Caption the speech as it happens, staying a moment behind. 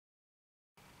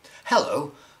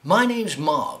Hello, my name's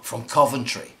Mark from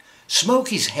Coventry.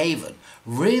 Smokey's Haven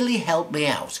really helped me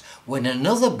out when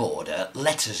another boarder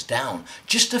let us down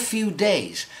just a few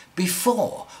days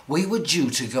before we were due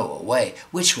to go away,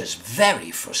 which was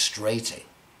very frustrating.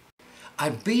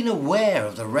 I'd been aware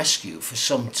of the rescue for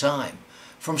some time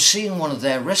from seeing one of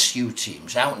their rescue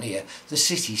teams out near the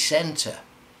city centre.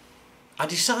 I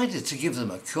decided to give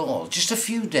them a call just a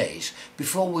few days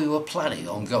before we were planning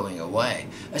on going away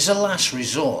as a last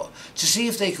resort to see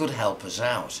if they could help us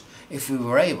out, if we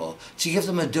were able to give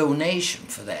them a donation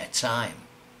for their time.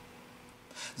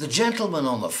 The gentleman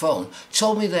on the phone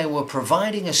told me they were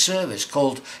providing a service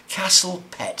called Castle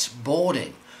Pet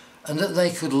Boarding and that they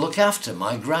could look after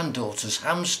my granddaughter's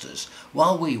hamsters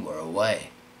while we were away.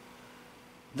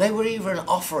 They were even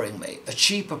offering me a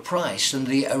cheaper price than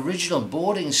the original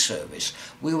boarding service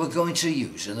we were going to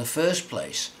use in the first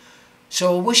place,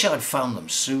 so I wish I'd found them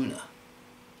sooner.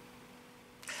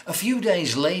 A few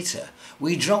days later,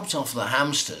 we dropped off the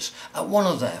hamsters at one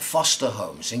of their foster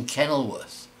homes in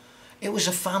Kenilworth. It was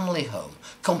a family home,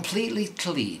 completely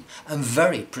clean and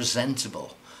very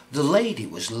presentable. The lady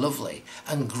was lovely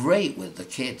and great with the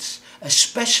kids,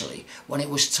 especially when it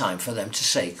was time for them to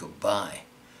say goodbye.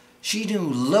 She knew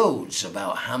loads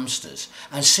about hamsters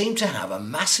and seemed to have a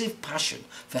massive passion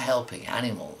for helping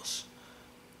animals.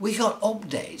 We got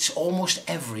updates almost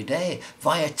every day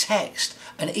via text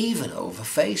and even over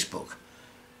Facebook.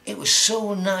 It was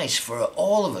so nice for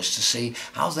all of us to see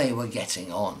how they were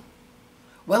getting on.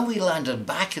 When we landed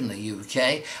back in the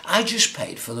UK, I just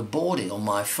paid for the boarding on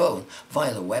my phone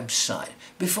via the website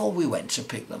before we went to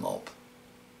pick them up.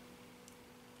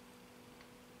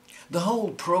 The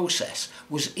whole process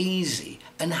was easy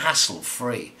and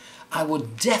hassle-free. I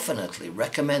would definitely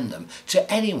recommend them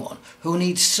to anyone who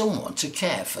needs someone to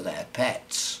care for their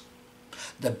pets.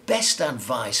 The best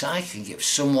advice I can give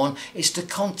someone is to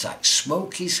contact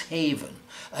Smokey's Haven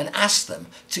and ask them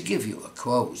to give you a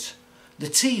quote. The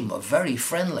team are very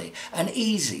friendly and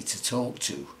easy to talk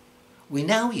to. We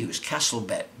now use Castle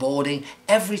Pet Boarding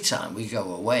every time we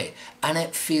go away, and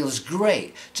it feels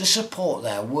great to support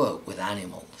their work with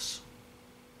animals.